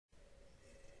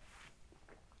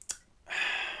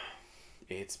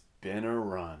It's been a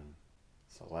run,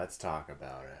 so let's talk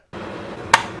about it.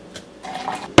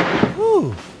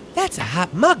 Ooh, that's a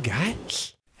hot mug, guy.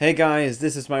 Hey guys,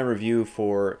 this is my review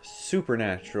for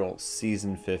Supernatural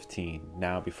Season 15.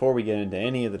 Now, before we get into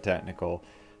any of the technical,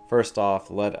 first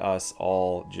off, let us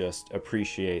all just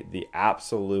appreciate the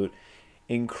absolute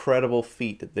incredible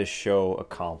feat that this show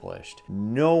accomplished.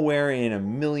 Nowhere in a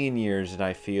million years did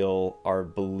I feel or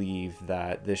believe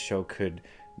that this show could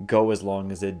go as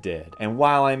long as it did. And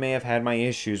while I may have had my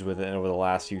issues with it over the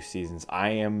last few seasons, I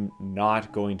am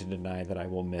not going to deny that I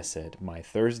will miss it. My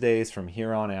Thursdays from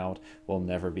here on out will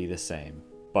never be the same.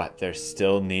 But there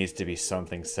still needs to be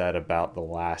something said about the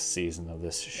last season of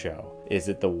this show. Is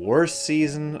it the worst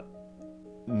season?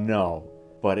 No.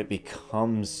 But it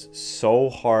becomes so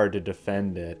hard to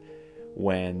defend it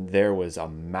when there was a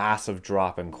massive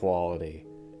drop in quality.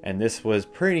 And this was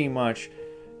pretty much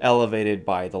elevated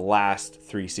by the last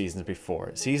 3 seasons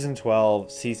before. Season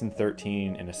 12, Season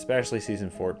 13, and especially Season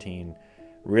 14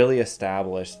 really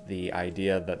established the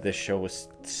idea that this show was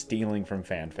stealing from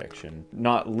fan fiction.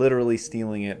 Not literally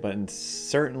stealing it, but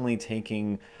certainly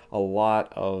taking a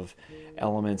lot of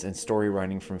elements and story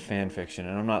writing from fan fiction.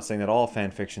 And I'm not saying that all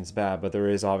fan fiction's bad, but there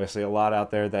is obviously a lot out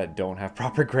there that don't have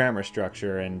proper grammar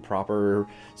structure and proper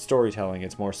storytelling.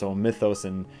 It's more so mythos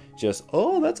and just,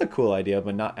 oh, that's a cool idea,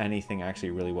 but not anything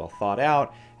actually really well thought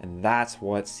out. And that's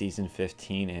what Season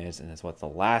 15 is, and that's what the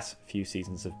last few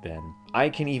seasons have been. I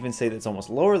can even say that it's almost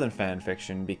lower than fan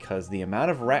fiction because the amount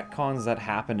of retcons that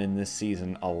happened in this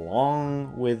season,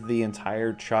 along with the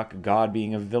entire Chuck God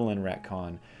being a villain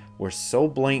retcon, were so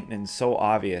blatant and so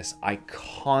obvious. I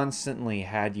constantly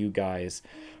had you guys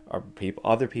or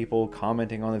other people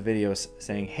commenting on the videos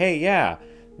saying, hey, yeah,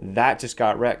 that just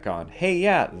got retconned. Hey,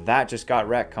 yeah, that just got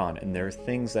retconned. And there are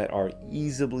things that are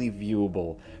easily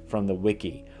viewable from the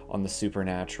wiki on the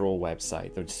Supernatural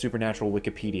website. The Supernatural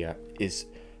Wikipedia is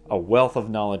a wealth of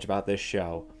knowledge about this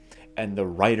show, and the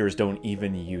writers don't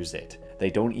even use it. They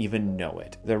don't even know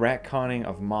it. The retconning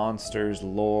of monsters,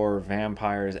 lore,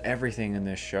 vampires, everything in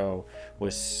this show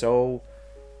was so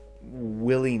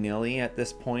willy-nilly at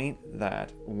this point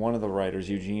that one of the writers,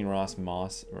 Eugene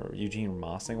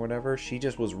Mossing, whatever, she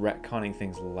just was retconning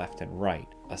things left and right.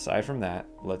 Aside from that,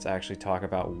 let's actually talk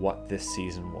about what this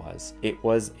season was. It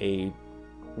was a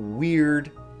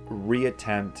weird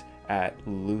reattempt at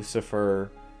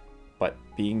Lucifer, but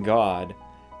being God,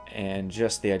 and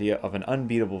just the idea of an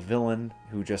unbeatable villain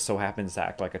who just so happens to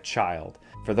act like a child.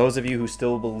 For those of you who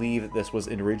still believe that this was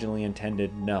originally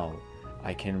intended, no.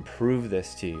 I can prove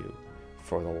this to you.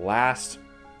 For the last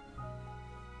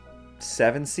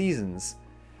 7 seasons,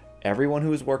 everyone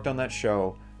who has worked on that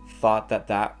show thought that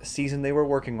that season they were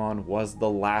working on was the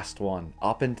last one,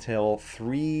 up until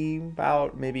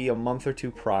about maybe a month or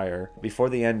 2 prior, before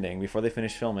the ending, before they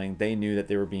finished filming, they knew that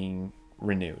they were being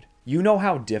renewed. You know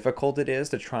how difficult it is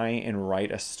to try and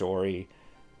write a story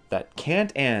that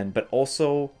can't end, but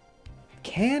also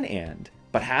can end,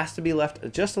 but has to be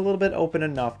left just a little bit open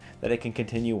enough that it can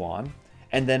continue on.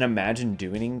 And then imagine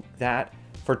doing that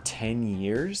for 10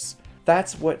 years.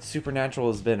 That's what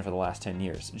Supernatural has been for the last 10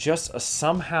 years. Just a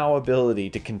somehow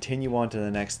ability to continue on to the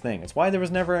next thing. It's why there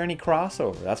was never any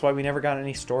crossover. That's why we never got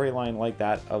any storyline like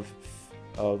that of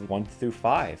 1 through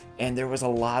 5. And there was a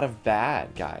lot of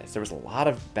bad, guys. There was a lot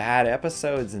of bad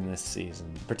episodes in this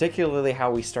season. Particularly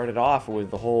how we started off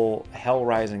with the whole hell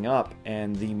rising up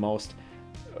and the most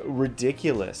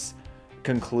ridiculous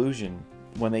conclusion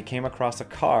when they came across a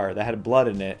car that had blood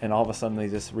in it, and all of a sudden they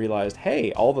just realized,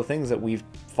 hey, all the things that we've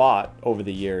fought over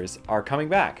the years are coming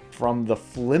back. From the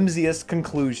flimsiest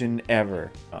conclusion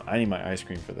ever. I need my ice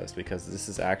cream for this because this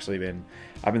has actually been,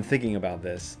 I've been thinking about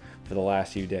this for the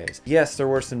last few days. Yes, there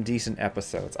were some decent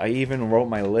episodes. I even wrote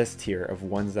my list here of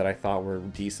ones that I thought were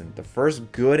decent. The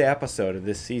first good episode of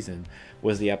this season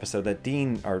was the episode that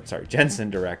Jensen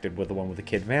directed, with the one with the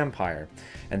kid vampire.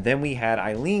 And then we had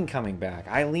Eileen coming back.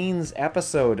 Eileen's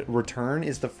episode Return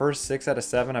is the first 6 out of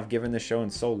 7 I've given this show in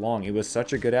so long. It was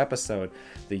such a good episode.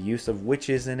 The use of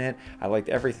witches in it. I liked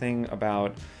everything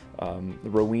about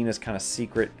Rowena's kind of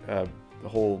secret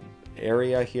whole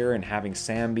area here, and having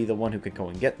Sam be the one who could go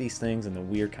and get these things, and the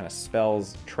weird kind of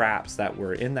spells, traps that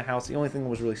were in the house. The only thing that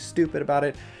was really stupid about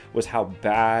it was how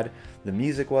bad the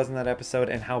music was in that episode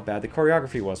and how bad the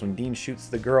choreography was. When Dean shoots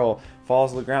the girl,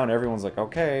 falls to the ground, everyone's like,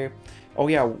 okay, oh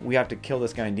yeah, we have to kill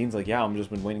this guy, and Dean's like, yeah, I've just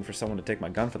been waiting for someone to take my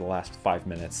gun for the last 5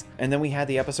 minutes. And then we had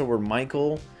the episode where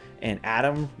Michael and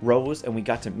Adam rose and we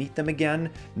got to meet them again.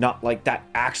 Not like that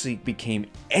actually became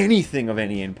anything of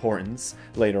any importance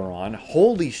later on.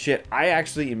 Holy shit, I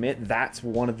actually admit that's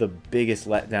one of the biggest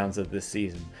letdowns of this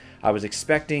season. I was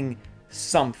expecting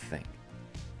something.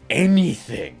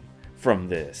 anything from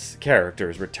this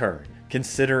character's return,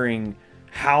 considering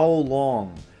how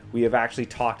long we have actually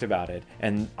talked about it.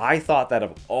 And I thought that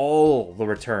of all the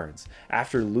returns,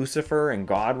 after Lucifer and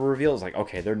God were revealed, it's like,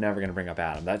 okay, they're never going to bring up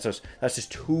Adam. That's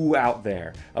just too out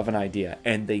there of an idea.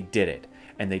 And they did it.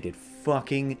 And they did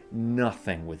fucking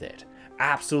nothing with it.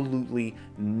 Absolutely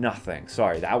nothing.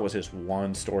 Sorry, that was just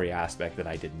one story aspect that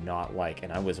I did not like,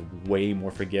 and I was way more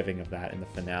forgiving of that in the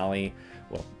finale,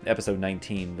 well, episode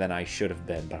 19, than I should have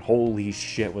been. But holy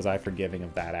shit, was I forgiving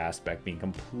of that aspect being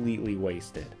completely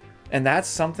wasted. And that's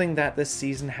something that this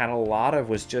season had a lot of,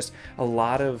 was just a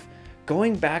lot of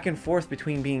going back and forth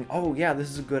between being, oh yeah, this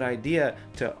is a good idea,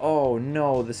 to, oh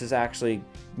no, this is actually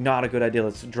not a good idea,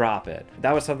 let's drop it.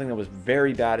 That was something that was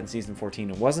very bad in season 14.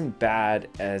 It wasn't bad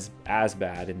as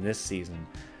bad in this season,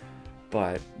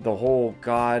 but the whole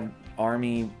God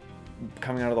army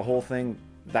coming out of the whole thing,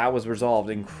 that was resolved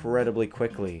incredibly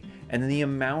quickly. And the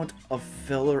amount of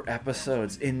filler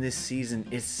episodes in this season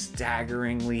is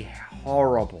staggeringly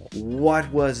horrible.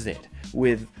 What was it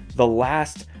with the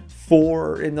last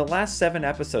 7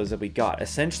 episodes that we got?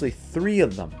 Essentially 3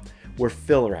 of them were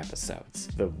filler episodes.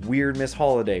 The weird Miss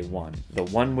Holiday one, the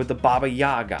one with the Baba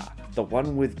Yaga, the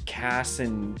one with Cass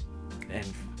and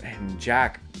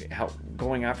Jack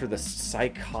going after the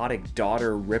psychotic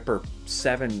daughter Ripper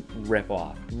 7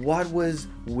 ripoff. What was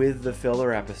with the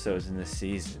filler episodes in this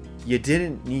season? You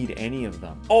didn't need any of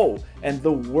them. Oh, and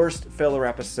the worst filler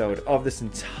episode of this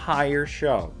entire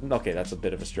show, okay, that's a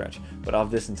bit of a stretch, but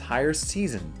of this entire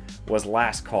season, was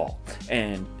Last Call.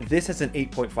 And this has an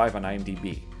 8.5 on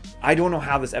IMDb. I don't know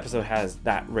how this episode has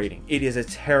that rating. It is a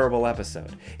terrible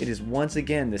episode. It is once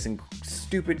again this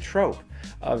stupid trope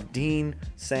of Dean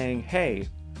saying, hey,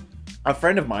 a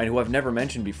friend of mine who I've never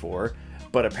mentioned before,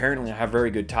 but apparently I have very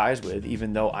good ties with,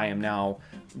 even though I am now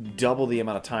double the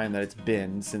amount of time that it's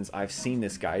been since I've seen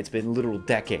this guy. It's been literal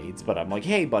decades, but I'm like,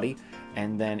 hey buddy,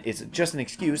 and then it's just an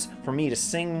excuse for me to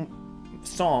sing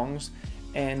songs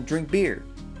and drink beer,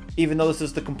 even though this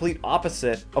is the complete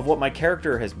opposite of what my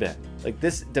character has been. Like,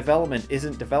 this development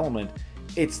isn't development,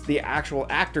 it's the actual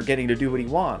actor getting to do what he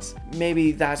wants.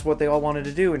 Maybe that's what they all wanted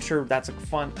to do, and sure, that's a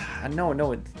fun...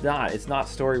 No, it's not. It's not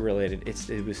story related.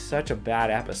 It was such a bad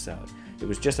episode. It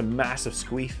was just a massive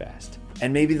squee fest.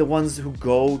 And maybe the ones who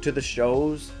go to the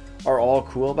shows are all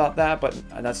cool about that, but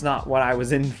that's not what I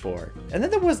was in for. And then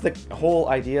there was the whole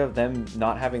idea of them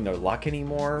not having their luck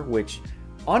anymore, which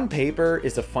on paper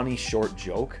is a funny short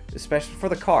joke, especially for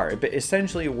the car. It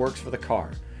essentially works for the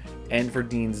car and for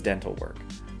Dean's dental work.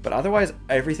 But otherwise,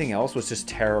 everything else was just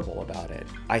terrible about it.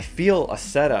 I feel a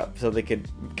setup so they could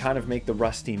kind of make the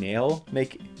rusty nail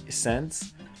make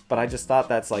sense, but I just thought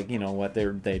that's like, you know what,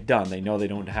 they've done. They know they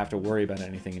don't have to worry about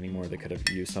anything anymore. They could have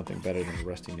used something better than a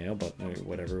rusty nail, but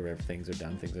whatever, if things are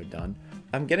done, things are done.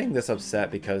 I'm getting this upset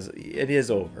because it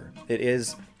is over. It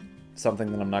is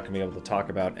something that I'm not going to be able to talk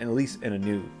about, at least in a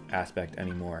new aspect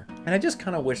anymore. And I just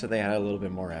kind of wish that they had a little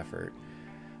bit more effort.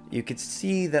 You could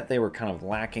see that they were kind of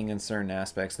lacking in certain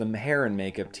aspects. The hair and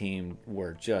makeup team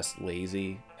were just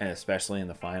lazy, and especially in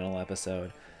the final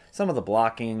episode. Some of the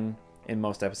blocking in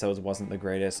most episodes wasn't the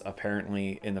greatest.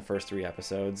 Apparently, in the first 3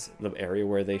 episodes, the area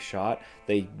where they shot,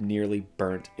 they nearly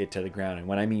burnt it to the ground. And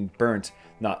when I mean burnt,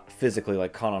 not physically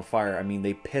like caught on fire, I mean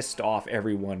they pissed off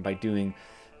everyone by doing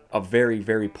a very,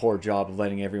 very poor job of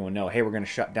letting everyone know, hey, we're going to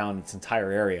shut down this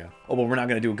entire area. Oh, but we're not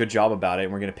going to do a good job about it,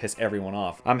 and we're going to piss everyone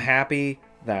off. I'm happy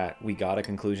that we got a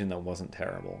conclusion that wasn't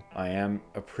terrible. I am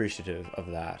appreciative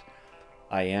of that.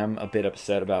 I am a bit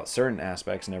upset about certain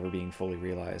aspects never being fully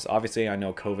realized. Obviously, I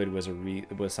know COVID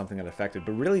was something that affected,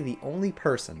 but really the only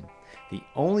person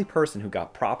who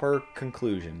got proper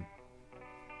conclusion,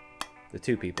 the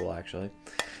 2 people actually,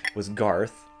 was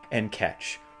Garth and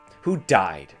Ketch, who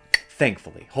died.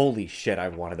 Thankfully. Holy shit, I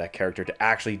wanted that character to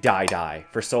actually die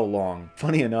for so long.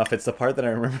 Funny enough, it's the part that I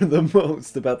remember the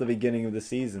most about the beginning of the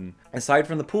season. Aside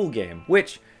from the pool game,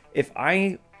 which, if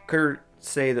I could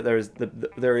say that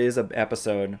there is an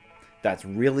episode that's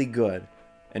really good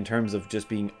in terms of just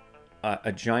being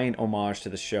a giant homage to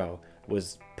the show,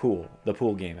 was the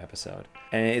pool game episode.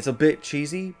 And it's a bit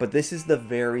cheesy, but this is the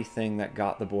very thing that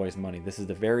got the boys money. This is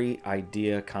the very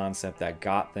idea concept that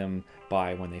got them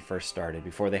by when they first started,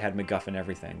 before they had MacGuffin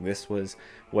everything. This was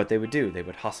what they would do. They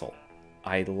would hustle.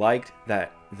 I liked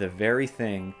that the very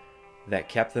thing that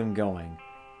kept them going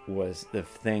was the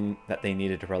thing that they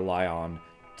needed to rely on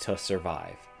to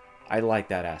survive. I like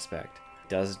that aspect. It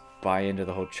does buy into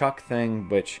the whole Chuck thing,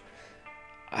 which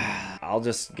I'll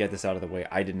just get this out of the way.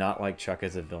 I did not like Chuck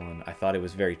as a villain. I thought it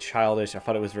was very childish. I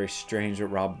thought it was very strange that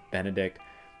Rob Benedict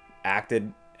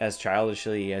acted as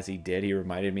childishly as he did, he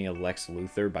reminded me of Lex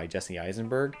Luthor by Jesse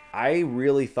Eisenberg. I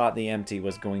really thought the Empty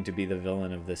was going to be the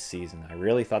villain of this season. I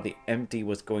really thought the Empty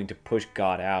was going to push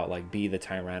God out, like be the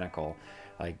tyrannical.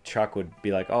 Like Chuck would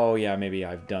be like, oh yeah, maybe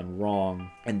I've done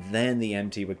wrong. And then the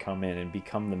Empty would come in and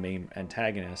become the main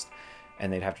antagonist.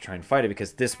 And they'd have to try and fight it,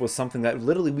 because this was something that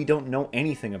literally we don't know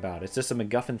anything about. It's just a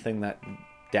MacGuffin thing that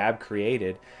Dab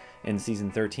created in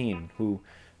season 13, who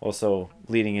also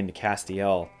leading into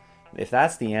Castiel. If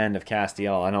that's the end of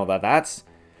Castiel, I know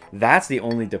that's the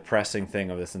only depressing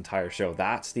thing of this entire show.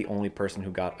 That's the only person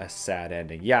who got a sad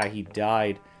ending. Yeah, he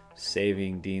died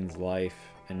saving Dean's life,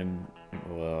 and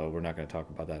we're not going to talk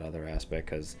about that other aspect,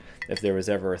 because if there was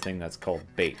ever a thing that's called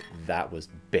bait, that was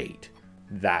bait.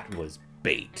 That was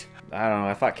bait. I don't know,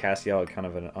 I thought Castiel had kind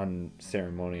of an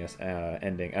unceremonious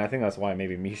ending, and I think that's why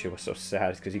maybe Misha was so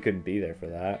sad, because he couldn't be there for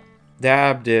that.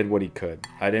 Dab did what he could.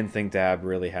 I didn't think Dab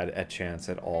really had a chance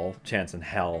at all, chance in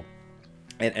hell,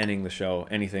 at ending the show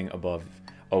anything above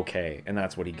okay, and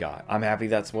that's what he got. I'm happy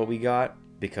that's what we got,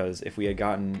 because if we had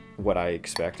gotten what I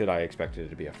expected it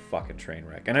to be a fucking train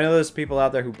wreck. And I know there's people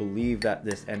out there who believe that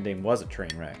this ending was a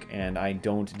train wreck, and I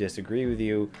don't disagree with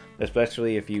you,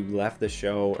 especially if you left the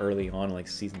show early on, like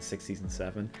season 6, season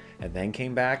 7, and then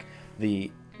came back. The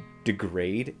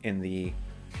degrade in the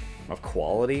of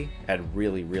quality had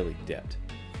really dipped,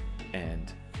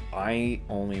 and I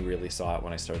only really saw it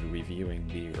when I started reviewing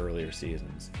the earlier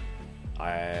seasons.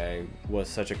 I was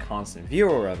such a constant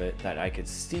viewer of it that I could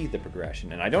see the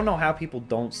progression, and I don't know how people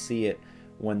don't see it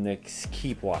when they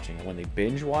keep watching it. When they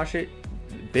binge watch it,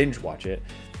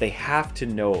 they have to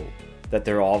know that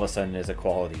there all of a sudden is a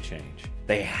quality change.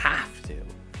 They have to.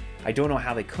 I don't know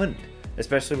how they couldn't,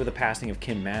 especially with the passing of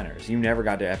Kim Manners. You never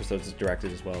got to episodes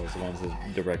directed as well as the ones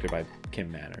that directed by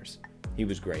Kim Manners. He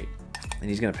was great. And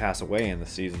he's going to pass away in the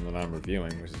season that I'm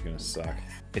reviewing, which is going to suck.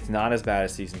 It's not as bad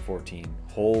as season 14.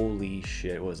 Holy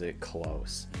shit, was it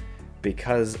close.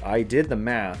 Because I did the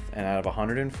math, and out of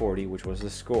 140, which was the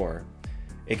score,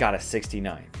 it got a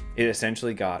 69. It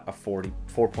essentially got a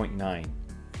 4.9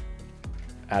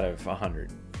 out of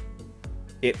 100.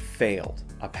 It failed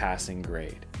a passing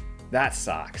grade. That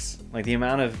sucks. Like, the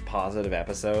amount of positive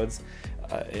episodes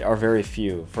are very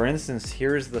few. For instance,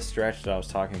 here's the stretch that I was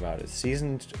talking about. It's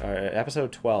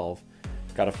episode 12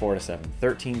 got a 4 out of 7,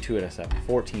 13 2 out of 7,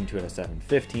 14 2 out of 7,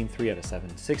 15 3 out of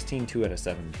 7, 16 2 out of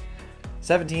 7,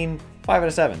 17 5 out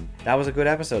of 7. That was a good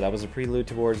episode. That was a prelude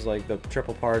towards like the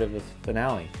triple part of the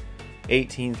finale.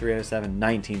 18 3 out of 7,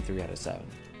 19 3 out of 7.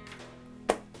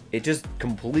 It just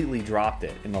completely dropped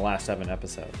it in the last 7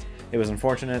 episodes. It was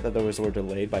unfortunate that those were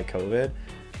delayed by COVID,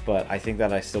 but I think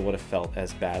that I still would have felt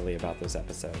as badly about those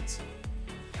episodes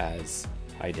as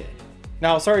I did.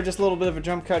 Now, sorry, just a little bit of a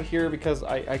jump cut here because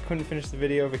I couldn't finish the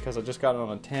video because I just got on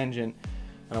a tangent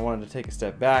and I wanted to take a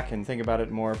step back and think about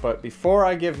it more. But before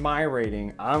I give my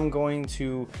rating, I'm going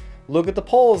to look at the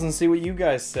polls and see what you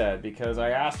guys said, because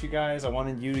I asked you guys, I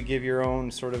wanted you to give your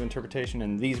own sort of interpretation,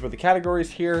 and these were the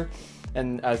categories here.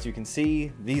 And as you can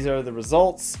see, these are the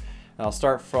results. I'll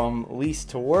start from least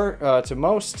to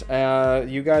most.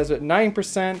 You guys at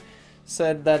 9%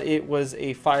 said that it was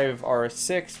a 5 or a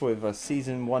 6 with a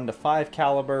season 1 to 5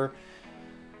 caliber.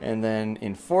 And then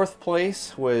in 4th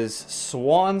place was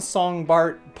Swan Song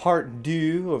Part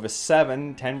 2 of a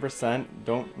 7, 10%.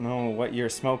 Don't know what you're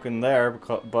smoking there,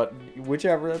 but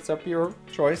whichever, that's up to your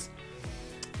choice.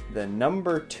 The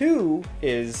number 2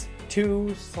 is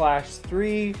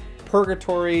 2/3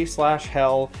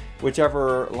 Purgatory/Hell,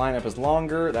 whichever lineup is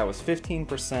longer. That was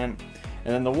 15%. And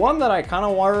then the one that I kind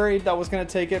of worried that was going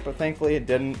to take it, but thankfully it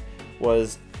didn't,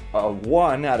 was a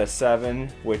 1 out of 7,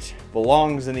 which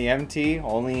belongs in the empty,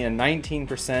 only a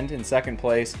 19% in 2nd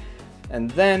place.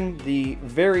 And then the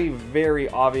very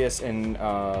obvious and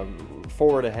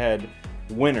forward ahead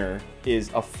winner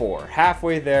is a 4.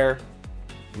 Halfway there,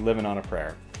 living on a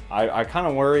prayer. I kind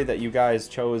of worry that you guys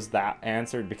chose that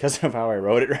answer because of how I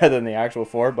wrote it rather than the actual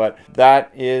 4, but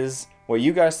that is what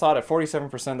you guys thought at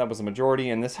 47%. That was a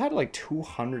majority, and this had like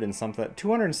 200 and something,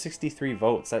 263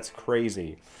 votes. That's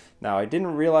crazy. Now, I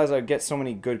didn't realize I'd get so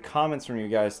many good comments from you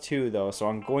guys too, though, so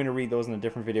I'm going to read those in a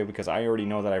different video because I already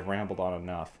know that I've rambled on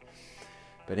enough.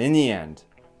 But in the end,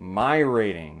 my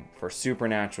rating for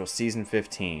Supernatural Season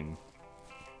 15...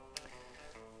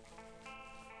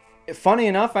 Funny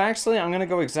enough, actually, I'm going to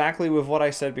go exactly with what I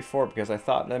said before because I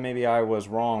thought that maybe I was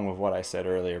wrong with what I said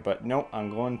earlier. But nope, I'm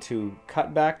going to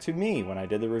cut back to me when I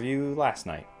did the review last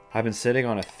night. I've been sitting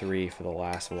on a 3 for the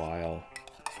last while.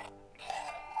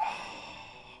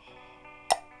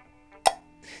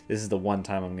 This is the one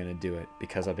time I'm going to do it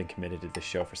because I've been committed to this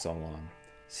show for so long.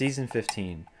 Season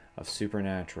 15. of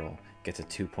Supernatural gets a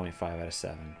 2.5 out of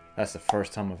 7. That's the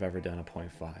first time I've ever done a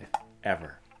 0.5.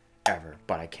 Ever.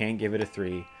 But I can't give it a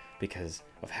 3 because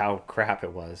of how crap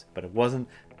it was. But it wasn't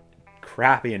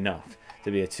crappy enough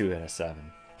to be a 2 out of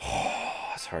 7.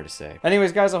 It's hard to say.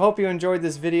 Anyways, guys, I hope you enjoyed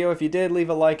this video. If you did, leave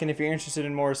a like, and if you're interested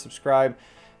in more, subscribe.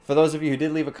 For those of you who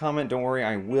did leave a comment, don't worry,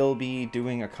 I will be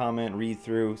doing a comment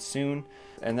read-through soon.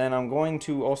 And then I'm going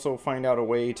to also find out a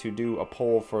way to do a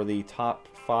poll for the top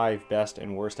 5 best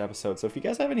and worst episodes. So if you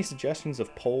guys have any suggestions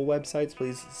of poll websites,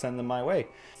 please send them my way.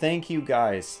 Thank you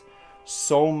guys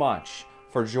so much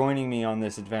for joining me on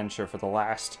this adventure for the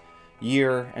last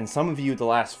year, and some of you the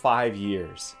last 5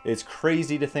 years. It's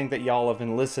crazy to think that y'all have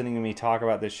been listening to me talk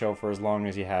about this show for as long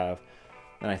as you have,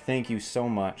 and I thank you so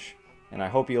much, and I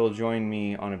hope you'll join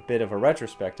me on a bit of a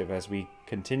retrospective as we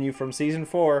continue from season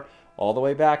 4 all the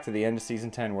way back to the end of season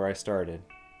 10 where I started.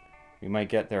 We might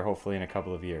get there hopefully in a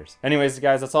couple of years. Anyways,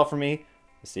 guys, that's all from me.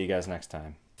 I'll see you guys next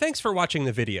time. Thanks for watching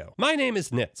the video. My name is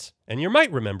Nitz, and you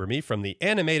might remember me from the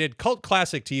animated cult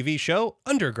classic TV show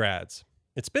Undergrads.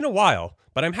 It's been a while,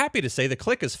 but I'm happy to say the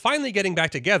Clique is finally getting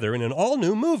back together in an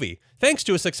all-new movie, thanks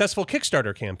to a successful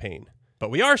Kickstarter campaign. But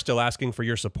we are still asking for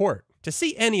your support. To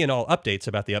see any and all updates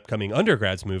about the upcoming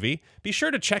Undergrads movie, be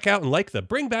sure to check out and like the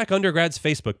Bring Back Undergrads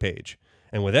Facebook page.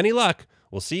 And with any luck,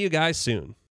 we'll see you guys soon.